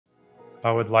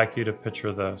I would like you to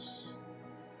picture this.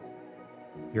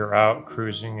 You're out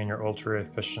cruising in your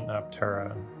ultra-efficient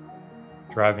Aptera,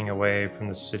 driving away from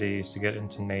the cities to get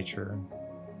into nature,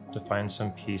 to find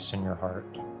some peace in your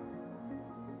heart.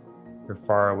 You're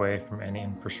far away from any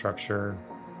infrastructure,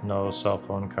 no cell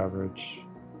phone coverage.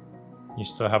 You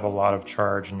still have a lot of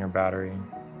charge in your battery.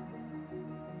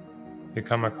 You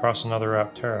come across another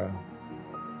Aptera.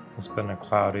 It's been a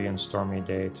cloudy and stormy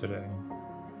day today.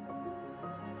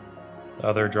 The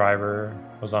other driver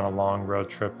was on a long road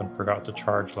trip and forgot to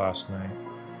charge last night.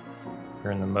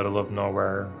 You're in the middle of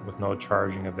nowhere with no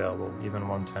charging available, even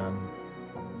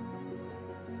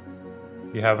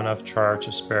 110. You have enough charge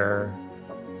to spare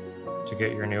to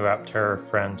get your new Aptera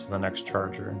friend to the next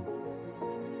charger.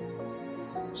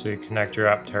 So you connect your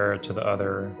Aptera to the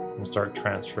other and start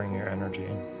transferring your energy.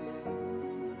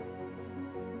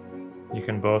 You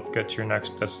can both get to your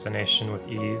next destination with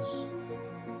ease.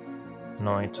 It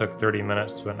only took 30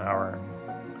 minutes to an hour.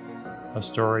 A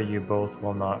story you both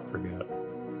will not forget.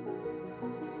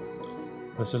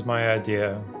 This is my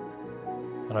idea,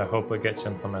 and I hope it gets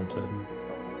implemented.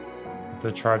 If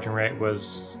the charging rate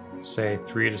was, say,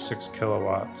 3 to 6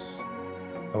 kilowatts,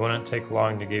 it wouldn't take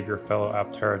long to give your fellow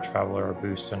Aptera traveler a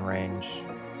boost in range.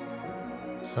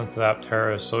 Since the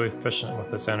Aptera is so efficient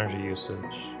with its energy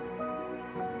usage,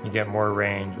 you get more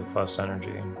range with less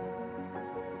energy.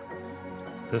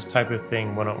 This type of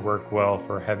thing wouldn't work well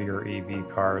for heavier EV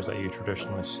cars that you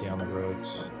traditionally see on the roads.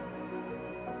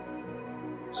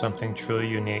 Something truly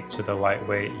unique to the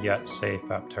lightweight yet safe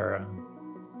Aptera.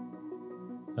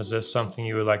 Is this something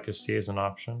you would like to see as an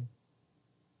option?